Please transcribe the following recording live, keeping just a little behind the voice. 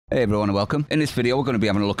Hey everyone and welcome. In this video we're going to be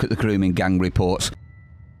having a look at the grooming gang reports.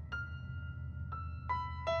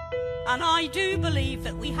 And I do believe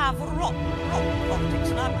that we have rotten politics,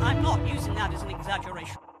 and I'm not using that as an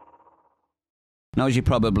exaggeration. Now, as you're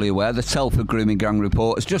probably aware, the Telford Grooming Gang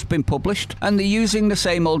report has just been published, and they're using the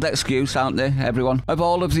same old excuse, aren't they, everyone, of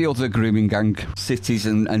all of the other grooming gang cities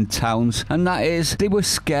and towns, and that is they were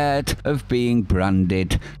scared of being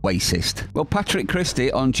branded racist. Well, Patrick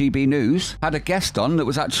Christie on GB News had a guest on that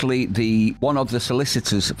was actually one of the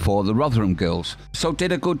solicitors for the Rotherham girls, so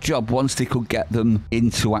did a good job once they could get them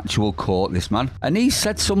into actual court, this man, and he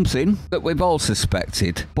said something that we've all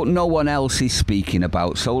suspected, but no one else is speaking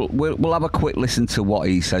about, so we'll have a quick listen to what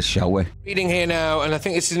he says, shall we? Reading here now, and I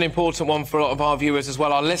think this is an important one for a lot of our viewers as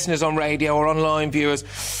well, our listeners on radio or online viewers.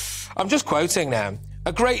 I'm just quoting now.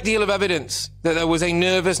 A great deal of evidence that there was a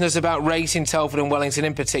nervousness about race in Telford and Wellington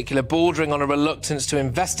in particular, bordering on a reluctance to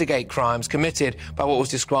investigate crimes committed by what was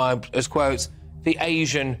described as, quotes, the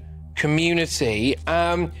Asian community.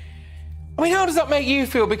 I mean, how does that make you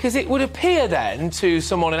feel? Because it would appear then to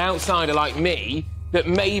someone, an outsider like me, that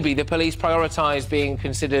maybe the police prioritise being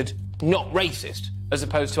considered not racist, as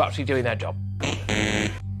opposed to actually doing their job.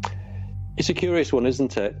 It's a curious one,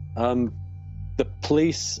 isn't it? The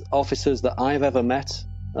police officers that I've ever met,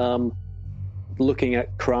 looking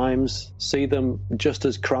at crimes, see them just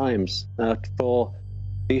as crimes. For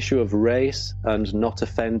the issue of race and not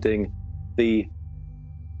offending the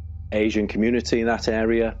Asian community in that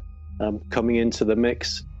area coming into the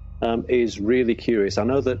mix is really curious. I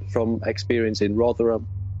know that from experience in Rotherham,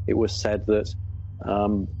 it was said that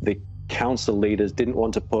the council leaders didn't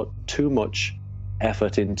want to put too much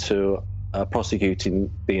effort into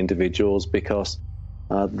prosecuting the individuals because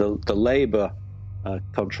the Labour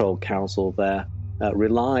controlled council there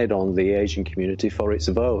relied on the Asian community for its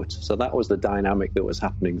vote. So that was the dynamic that was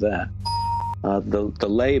happening there. The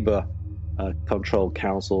Labour controlled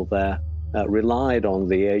council there relied on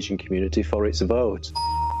the Asian community for its vote.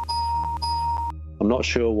 I'm not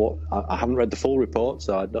sure what... I haven't read the full report,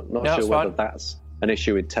 so I'm not sure whether that's an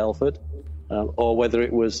issue in Telford, or whether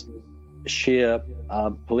it was sheer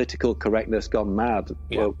political correctness gone mad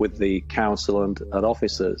with the council and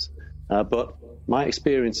officers. But my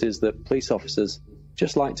experience is that police officers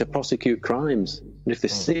just like to prosecute crimes. And if they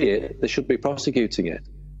see it, they should be prosecuting it.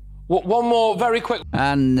 One more very quick...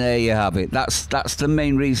 And there you have it. That's the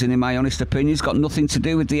main reason, in my honest opinion. It's got nothing to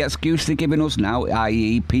do with the excuse they're giving us now,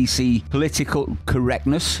 i.e. PC political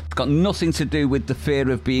correctness. It's got nothing to do with the fear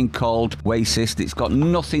of being called racist. It's got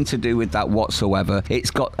nothing to do with that whatsoever.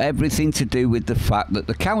 It's got everything to do with the fact that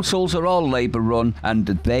the councils are all Labour run and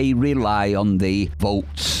they rely on the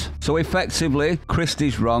votes. So effectively,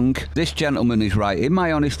 Christie's wrong. This gentleman is right, in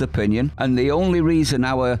my honest opinion. And the only reason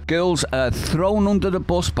our girls are thrown under the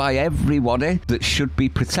bus by everybody that should be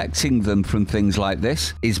protecting them from things like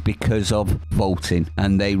this is because of voting,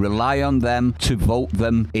 and they rely on them to vote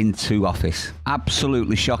them into office.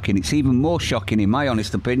 Absolutely shocking. It's even more shocking, in my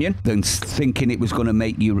honest opinion, than thinking it was going to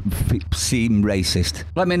make you seem racist.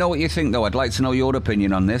 Let me know what you think, though. I'd like to know your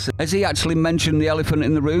opinion on this. Has he actually mentioned the elephant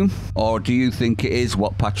in the room, or do you think it is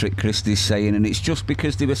what Patrick Christie's saying and it's just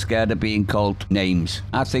because they were scared of being called names?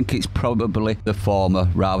 I think it's probably the former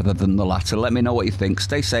rather than the latter. Let me know what you think.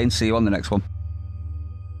 Stay sane. See you on the next one.